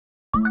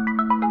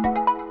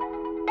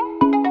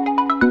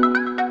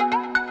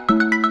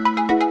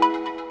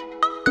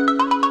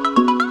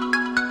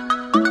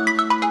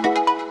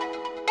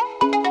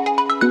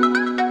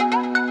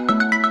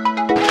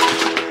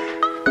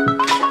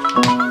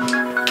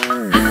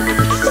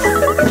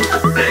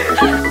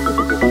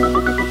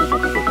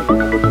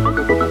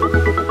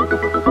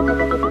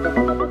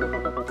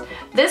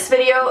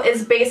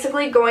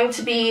basically going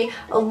to be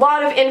a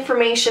lot of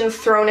information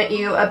thrown at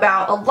you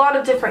about a lot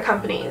of different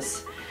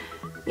companies.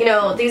 You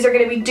know, these are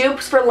going to be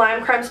dupes for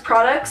Lime Crime's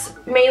products,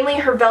 mainly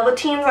her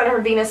Velvetines and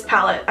her Venus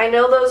palette. I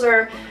know those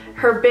are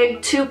her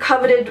big two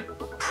coveted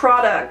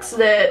products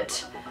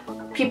that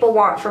people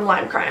want from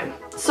Lime Crime,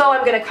 so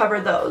I'm going to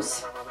cover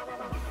those.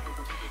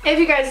 If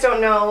you guys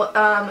don't know,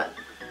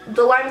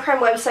 the Lime Crime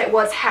website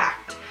was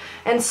hacked,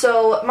 and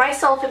so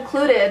myself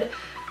included,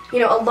 you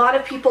know, a lot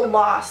of people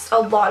lost a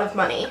lot of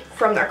money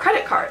from their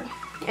credit card,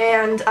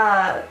 and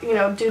you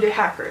know, due to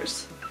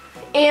hackers.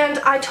 And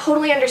I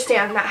totally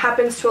understand that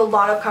happens to a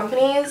lot of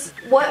companies.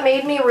 What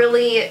made me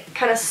really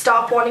kind of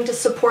stop wanting to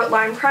support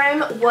Lime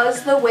Crime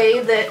was the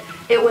way that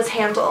it was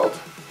handled.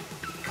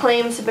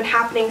 Claims have been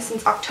happening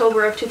since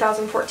October of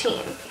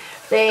 2014.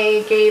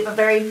 They gave a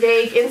very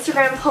vague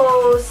Instagram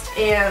post,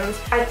 and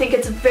I think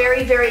it's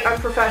very, very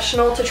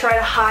unprofessional to try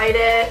to hide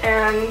it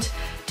and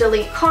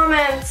delete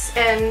comments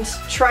and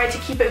try to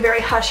keep it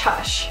very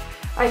hush-hush.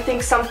 I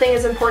think something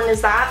as important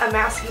as that, a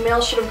mass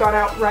email should have gone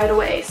out right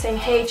away saying,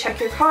 hey, check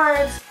your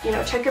cards, you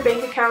know, check your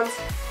bank accounts.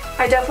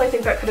 I definitely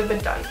think that could have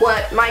been done.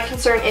 What my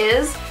concern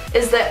is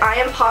that I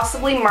am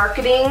possibly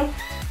marketing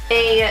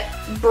a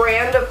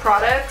brand of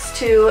products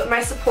to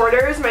my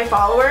supporters, my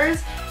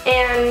followers,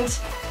 and,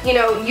 you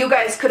know, you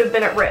guys could have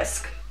been at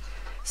risk.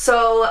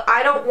 So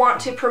I don't want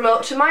to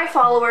promote to my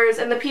followers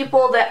and the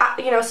people that,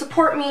 you know,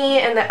 support me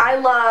and that I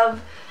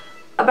love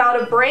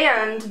about a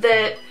brand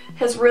that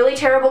has really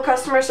terrible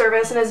customer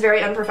service and is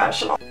very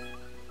unprofessional.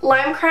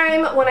 Lime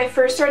Crime, when I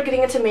first started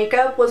getting into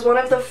makeup, was one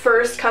of the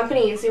first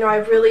companies, you know, I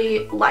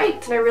really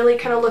liked and I really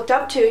kind of looked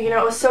up to. You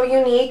know, it was so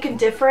unique and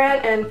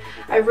different, and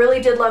I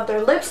really did love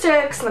their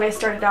lipsticks, and then I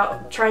started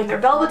out trying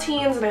their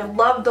Velvetines, and I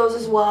loved those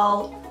as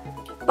well.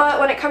 But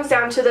when it comes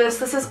down to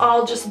this is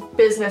all just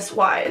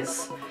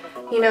business-wise.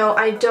 You know,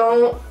 I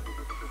don't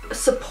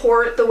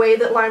support the way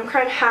that Lime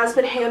Crime has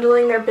been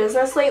handling their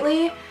business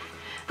lately.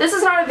 This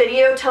is not a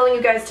video telling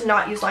you guys to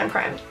not use Lime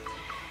Crime.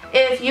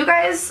 If you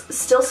guys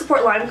still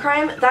support Lime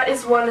Crime, that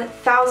is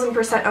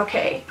 1000%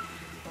 okay.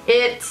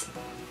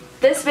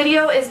 This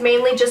video is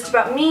mainly just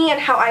about me and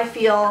how I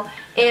feel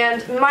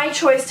and my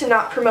choice to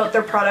not promote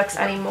their products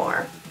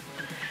anymore.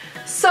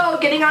 So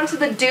getting onto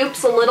the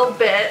dupes a little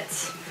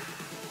bit,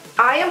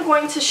 I am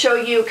going to show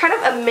you kind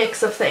of a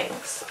mix of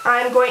things.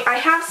 I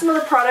have some of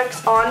the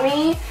products on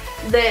me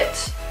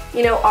that,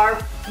 you know, are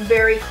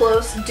very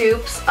close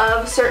dupes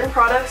of certain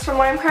products from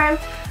Lime Crime,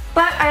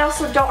 but I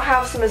also don't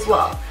have some as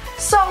well.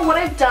 So what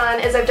I've done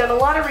is I've done a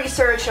lot of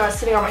research. I was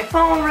sitting on my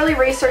phone really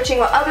researching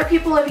what other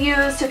people have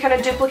used to kind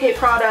of duplicate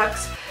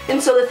products,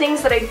 and so the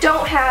things that I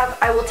don't have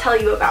I will tell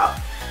you about.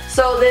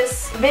 So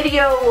this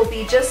video will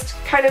be just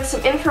kind of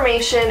some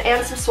information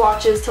and some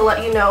swatches to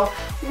let you know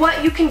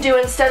what you can do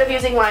instead of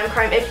using Lime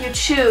Crime if you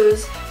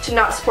choose to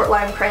not support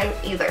Lime Crime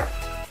either.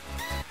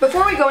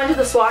 Before we go into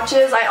the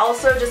swatches, I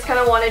also just kind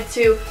of wanted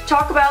to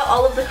talk about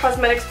all of the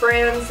cosmetics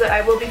brands that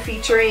I will be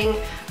featuring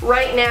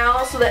right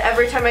now, so that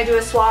every time I do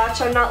a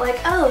swatch I'm not like,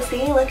 oh,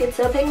 see, look, it's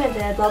so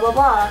pigmented, blah blah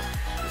blah.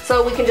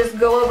 So we can just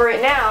go over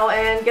it now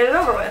and get it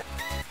over with.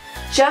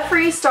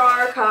 Jeffree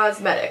Star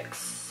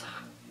Cosmetics.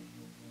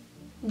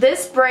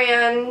 This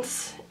brand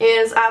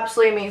is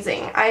absolutely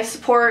amazing. I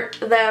support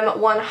them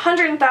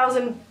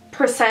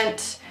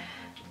 100,000%.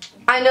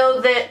 I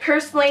know that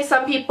personally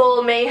some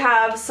people may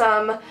have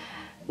some,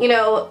 you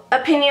know,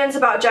 opinions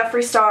about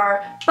Jeffree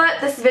Star, but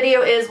this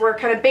video we're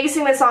kind of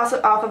basing this off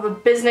of a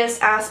business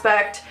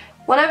aspect.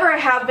 Whenever I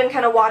have been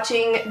kind of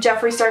watching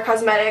Jeffree Star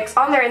Cosmetics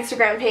on their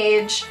Instagram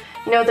page,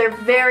 you know, they're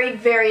very,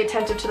 very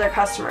attentive to their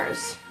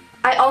customers.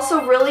 I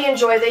also really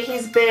enjoy that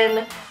he's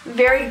been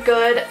very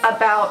good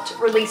about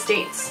release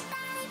dates.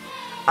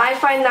 I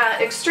find that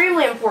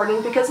extremely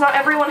important because not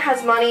everyone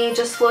has money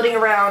just floating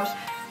around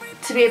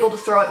to be able to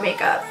throw at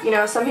makeup. You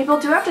know, some people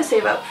do have to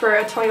save up for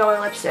a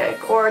 $20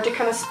 lipstick or to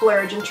kind of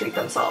splurge and treat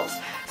themselves.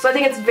 So I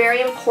think it's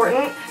very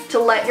important to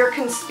let your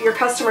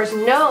customers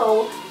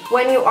know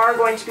when you are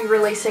going to be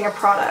releasing a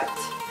product.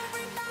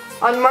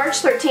 On March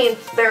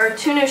 13th, there are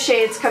 2 new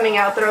shades coming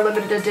out that are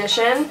limited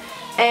edition,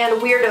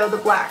 and Weirdo the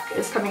Black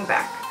is coming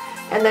back.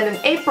 And then in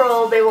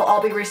April, they will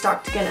all be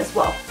restocked again as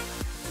well.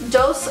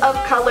 Dose of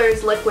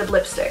Colors liquid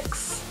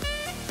lipsticks.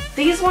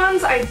 These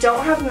ones, I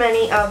don't have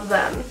many of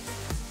them.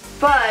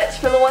 But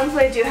for the ones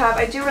that I do have,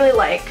 I do really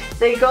like.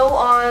 They go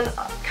on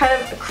kind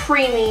of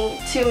creamy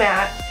to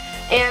matte,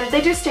 and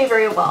they do stay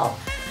very well.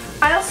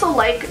 I also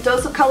like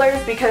Dose of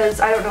Colors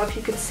because, I don't know if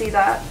you can see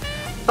that,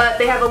 but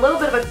they have a little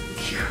bit of a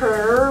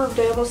curved,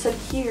 I almost said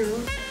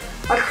curved,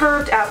 a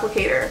curved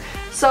applicator.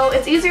 So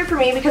it's easier for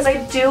me because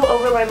I do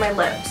overline my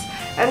lips.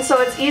 And so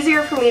it's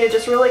easier for me to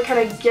just really kind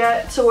of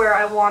get to where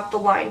I want the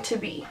line to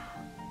be.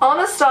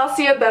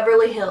 Anastasia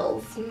Beverly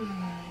Hills.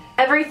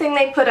 Everything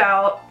they put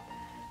out,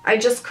 I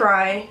just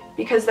cry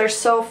because they're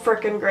so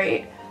frickin'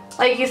 great.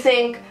 Like, you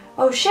think,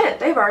 oh shit,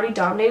 they've already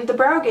dominated the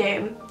brow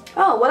game.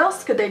 Oh, what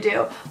else could they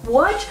do?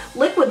 What?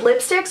 Liquid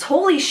lipsticks?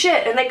 Holy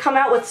shit, and they come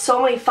out with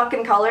so many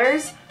fucking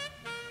colors.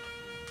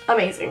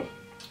 Amazing.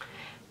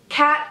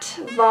 Kat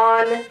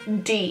Von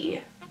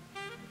D.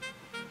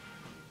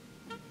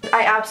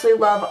 I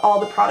absolutely love all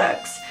the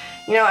products.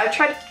 You know, I've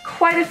tried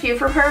quite a few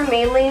from her,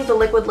 mainly the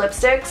liquid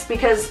lipsticks,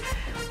 because,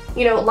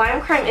 you know,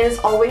 Lime Crime is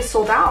always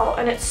sold out,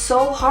 and it's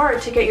so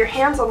hard to get your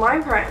hands on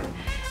Lime Crime.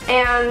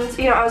 And,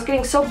 you know, I was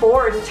getting so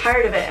bored and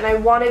tired of it, and I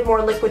wanted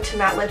more liquid to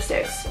matte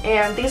lipsticks.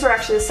 And these were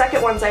actually the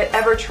second ones I had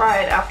ever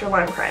tried after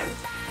Lime Crime.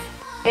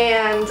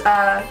 And,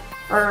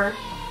 or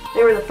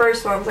they were the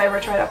first ones I ever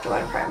tried after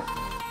Lime Crime.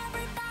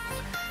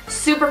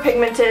 Super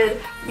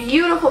pigmented,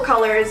 beautiful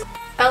colors.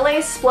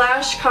 LA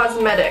Splash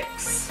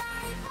Cosmetics.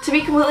 To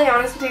be completely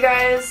honest with you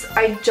guys,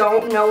 I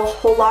don't know a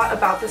whole lot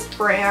about this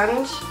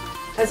brand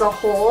as a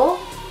whole.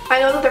 I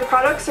know that their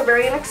products are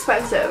very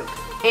inexpensive,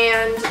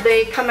 and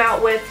they come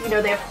out with, you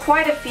know, they have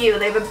quite a few.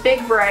 They have a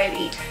big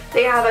variety.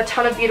 They have a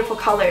ton of beautiful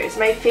colors.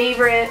 My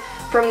favorite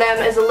from them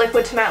is a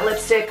liquid to matte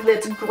lipstick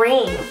that's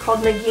green called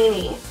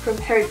Nagini from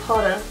Harry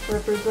Potter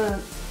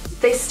represent.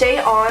 They stay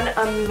on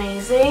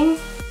amazing.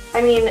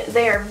 I mean,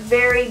 they are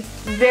very,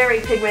 very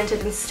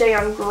pigmented and stay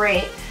on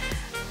great,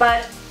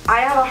 but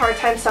I have a hard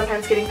time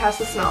sometimes getting past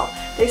the smell.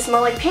 They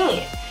smell like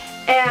paint,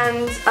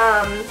 and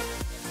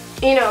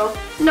you know,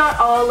 not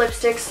all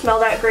lipsticks smell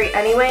that great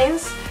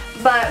anyways,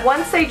 but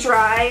once they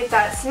dry,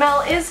 that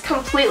smell is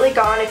completely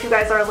gone if you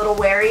guys are a little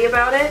wary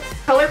about it.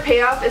 Color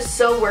payoff is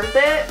so worth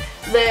it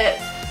that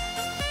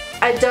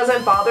it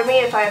doesn't bother me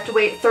if I have to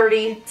wait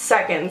 30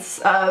 seconds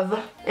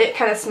of it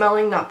kind of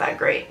smelling not that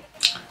great.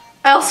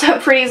 I also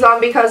have Pretty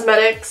Zombie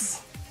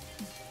Cosmetics.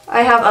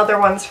 I have other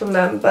ones from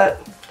them, but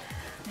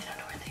I don't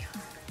know where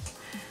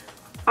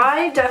they are.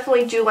 I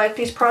definitely do like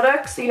these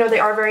products. You know, they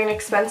are very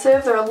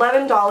inexpensive. They're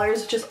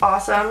 $11, which is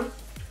awesome.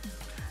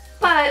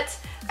 But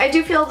I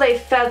do feel they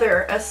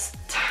feather a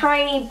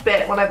tiny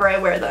bit whenever I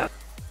wear them.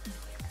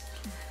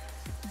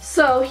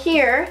 So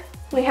here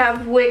we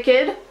have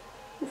Wicked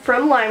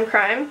from Lime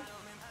Crime.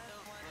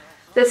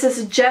 This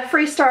is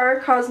Jeffree Star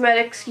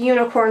Cosmetics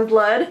Unicorn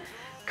Blood.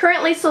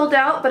 Currently sold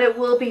out, but it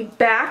will be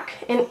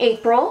back in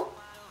April.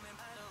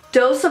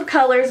 Dose of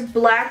Colors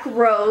Black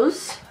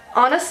Rose.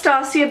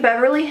 Anastasia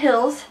Beverly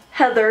Hills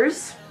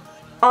Heathers.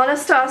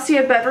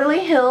 Anastasia Beverly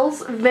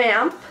Hills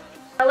Vamp.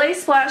 LA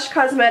Splash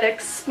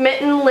Cosmetics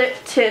Smitten Lip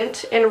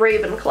Tint in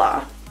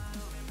Ravenclaw.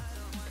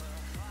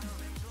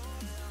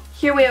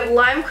 Here we have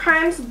Lime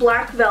Crime's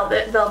Black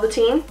Velvet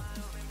Velveteen.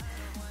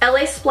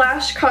 LA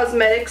Splash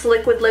Cosmetics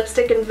Liquid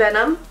Lipstick in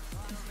Venom.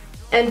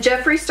 And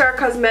Jeffree Star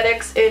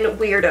Cosmetics in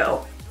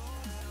Weirdo.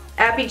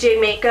 Abby J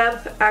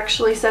Makeup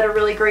actually said a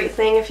really great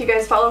thing if you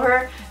guys follow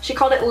her. She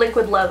called it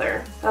liquid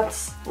leather.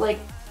 That's like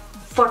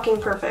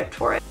fucking perfect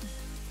for it.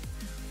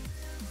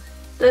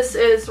 This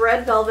is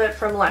Red Velvet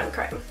from Lime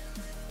Crime.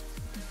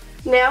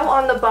 Now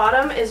on the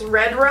bottom is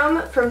Red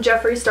Rum from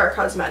Jeffree Star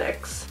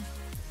Cosmetics.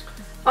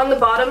 On the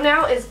bottom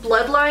now is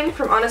Bloodline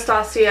from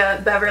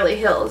Anastasia Beverly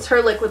Hills,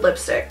 her liquid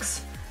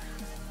lipsticks.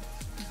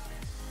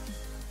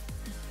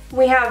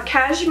 We have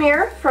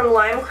Cashmere from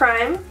Lime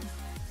Crime.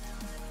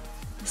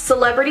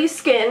 Celebrity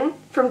Skin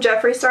from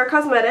Jeffree Star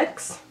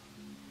Cosmetics.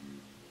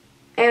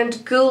 And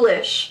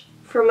Ghoulish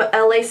from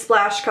LA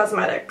Splash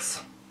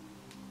Cosmetics.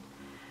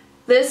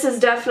 This is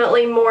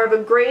definitely more of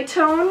a gray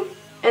tone,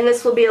 and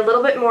this will be a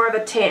little bit more of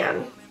a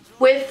tan.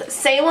 With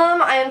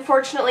Salem, I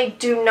unfortunately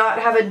do not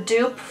have a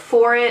dupe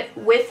for it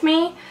with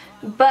me,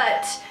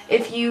 but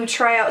if you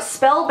try out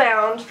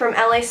Spellbound from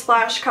LA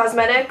Splash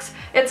Cosmetics,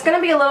 it's going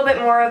to be a little bit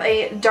more of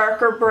a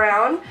darker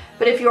brown,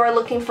 but if you are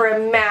looking for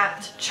a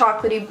matte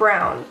chocolatey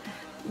brown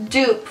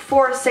dupe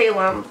for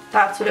Salem,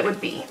 that's what it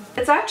would be.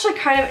 It's actually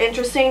kind of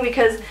interesting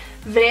because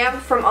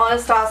Vamp from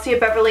Anastasia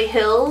Beverly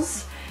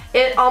Hills,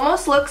 it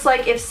almost looks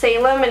like if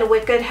Salem and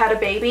Wicked had a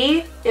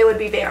baby, it would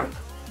be Vamp.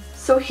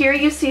 So here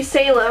you see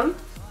Salem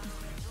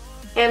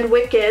and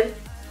Wicked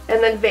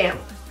and then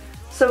Vamp.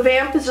 So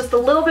Vamp is just a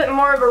little bit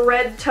more of a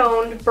red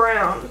toned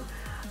brown,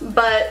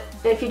 but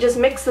if you just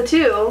mix the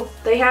two,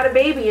 they had a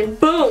baby and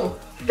boom,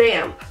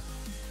 Vamp.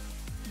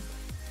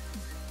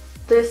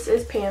 This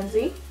is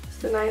Pansy.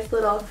 It's a nice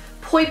little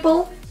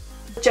purple.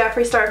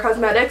 Jeffree Star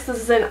Cosmetics.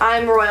 This is an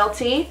I'm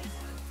Royalty.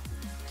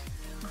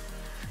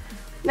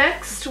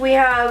 Next we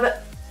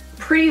have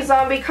Pretty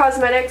Zombie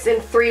Cosmetics in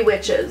Three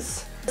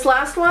Witches. This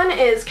last one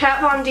is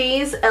Kat Von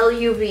D's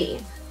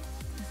LUV.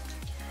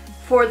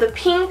 For the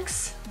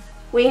pinks,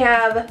 we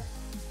have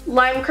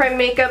Lime Crime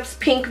Makeup's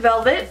Pink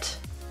Velvet,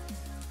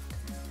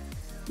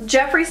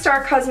 Jeffree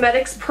Star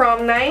Cosmetics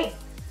Prom Night,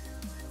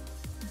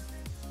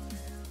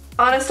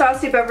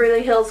 Anastasia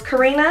Beverly Hills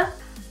Carina,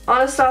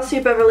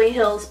 Anastasia Beverly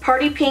Hills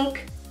Party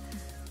Pink,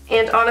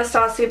 and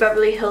Anastasia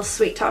Beverly Hills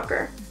Sweet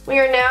Talker. We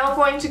are now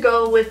going to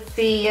go with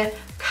the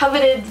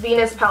coveted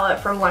Venus palette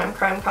from Lime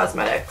Crime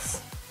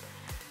Cosmetics.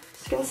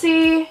 As you can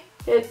see,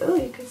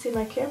 you can see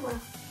my camera.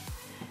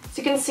 As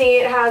you can see,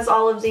 it has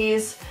all of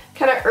these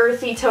kind of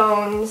earthy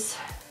tones,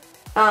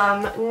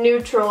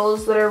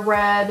 neutrals that are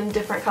red and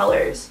different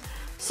colors.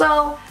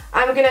 So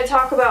I'm going to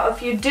talk about a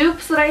few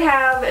dupes that I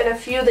have and a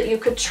few that you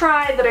could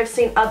try that I've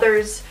seen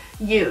others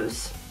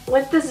use.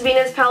 With this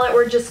Venus palette,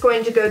 we're just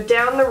going to go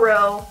down the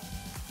row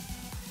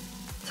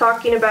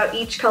talking about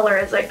each color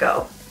as I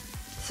go.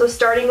 So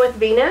starting with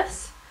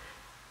Venus,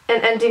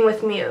 and ending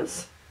with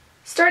Muse.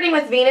 Starting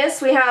with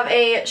Venus, we have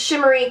a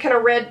shimmery kind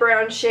of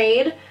red-brown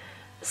shade.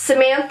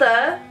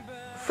 Samantha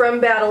from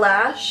Battle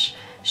Ash.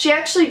 She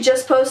actually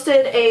just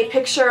posted a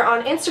picture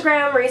on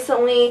Instagram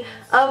recently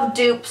of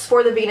dupes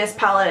for the Venus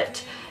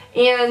palette.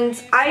 And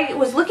I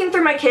was looking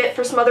through my kit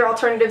for some other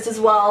alternatives as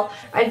well.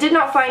 I did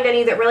not find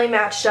any that really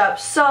matched up,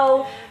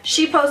 so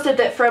she posted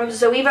that from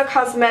Jeffree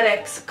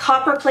Cosmetics,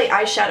 Copper Plate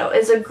Eyeshadow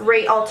is a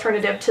great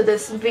alternative to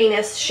this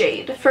Venus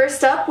shade.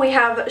 First up, we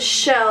have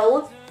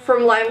Shell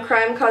from Lime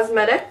Crime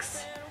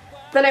Cosmetics.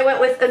 Then I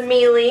went with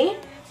Amelie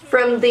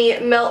from the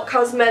Melt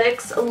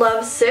Cosmetics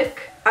Love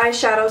Sick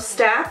eyeshadow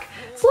stack.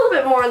 It's a little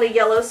bit more on the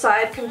yellow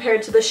side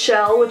compared to the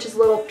Shell, which is a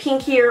little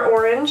pinkier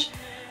orange.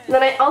 And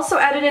then I also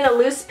added in a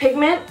loose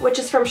pigment, which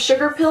is from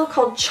Sugar Pill,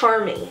 called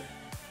Charmy.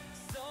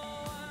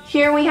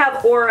 Here we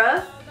have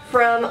Aura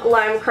from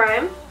Lime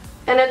Crime,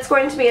 and it's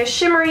going to be a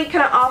shimmery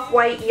kind of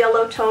off-white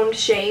yellow toned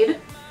shade.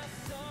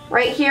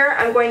 Right here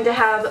I'm going to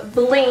have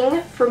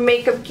Bling from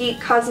Makeup Geek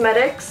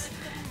Cosmetics.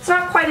 It's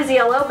not quite as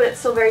yellow, but it's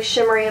still very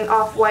shimmery and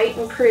off-white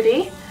and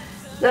pretty.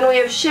 Then we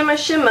have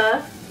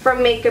Shimma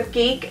from Makeup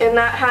Geek, and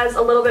that has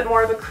a little bit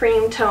more of a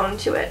cream tone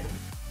to it.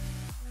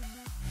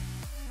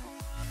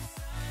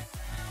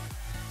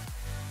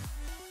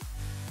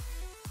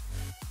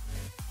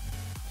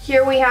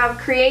 Here we have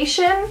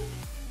Creation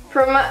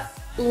from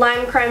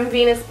Lime Crime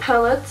Venus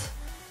Palette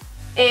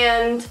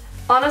and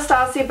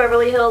Anastasia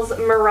Beverly Hills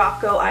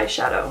Morocco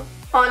eyeshadow.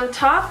 On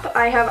top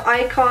I have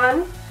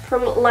Icon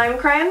from Lime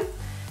Crime,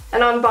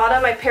 and on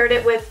bottom I paired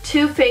it with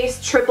Too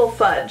Faced Triple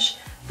Fudge.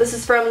 This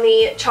is from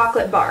the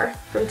chocolate bar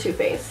from Too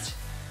Faced.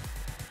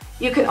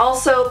 You can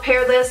also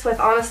pair this with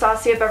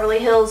Anastasia Beverly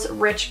Hills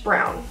Rich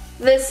Brown.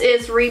 This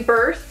is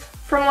Rebirth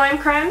from Lime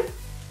Crime.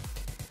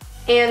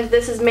 And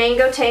this is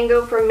Mango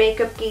Tango from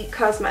Makeup Geek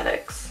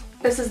Cosmetics.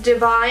 This is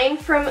Divine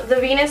from the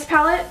Venus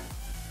palette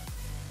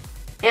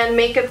and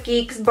Makeup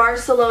Geek's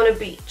Barcelona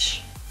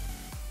Beach.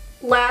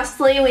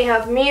 Lastly, we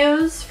have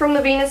Muse from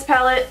the Venus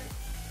palette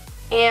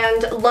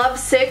and Love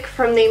Sick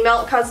from the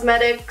Melt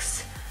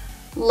Cosmetics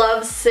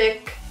Love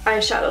Sick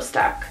eyeshadow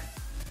stack.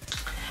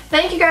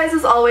 Thank you guys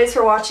as always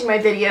for watching my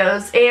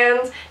videos,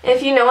 and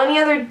if you know any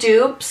other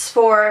dupes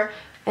for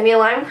any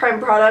Lime Crime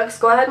products,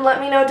 go ahead and let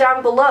me know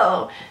down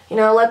below. You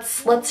know,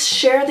 let's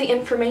share the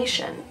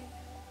information.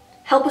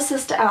 Help a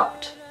sister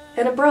out.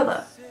 And a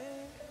brother.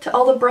 To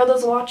all the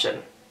brothers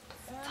watching.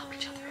 Let's help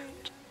each other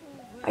out.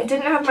 I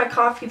didn't have my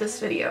coffee this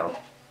video,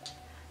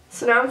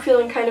 so now I'm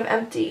feeling kind of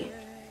empty.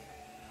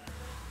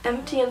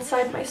 Empty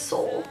inside my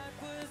soul.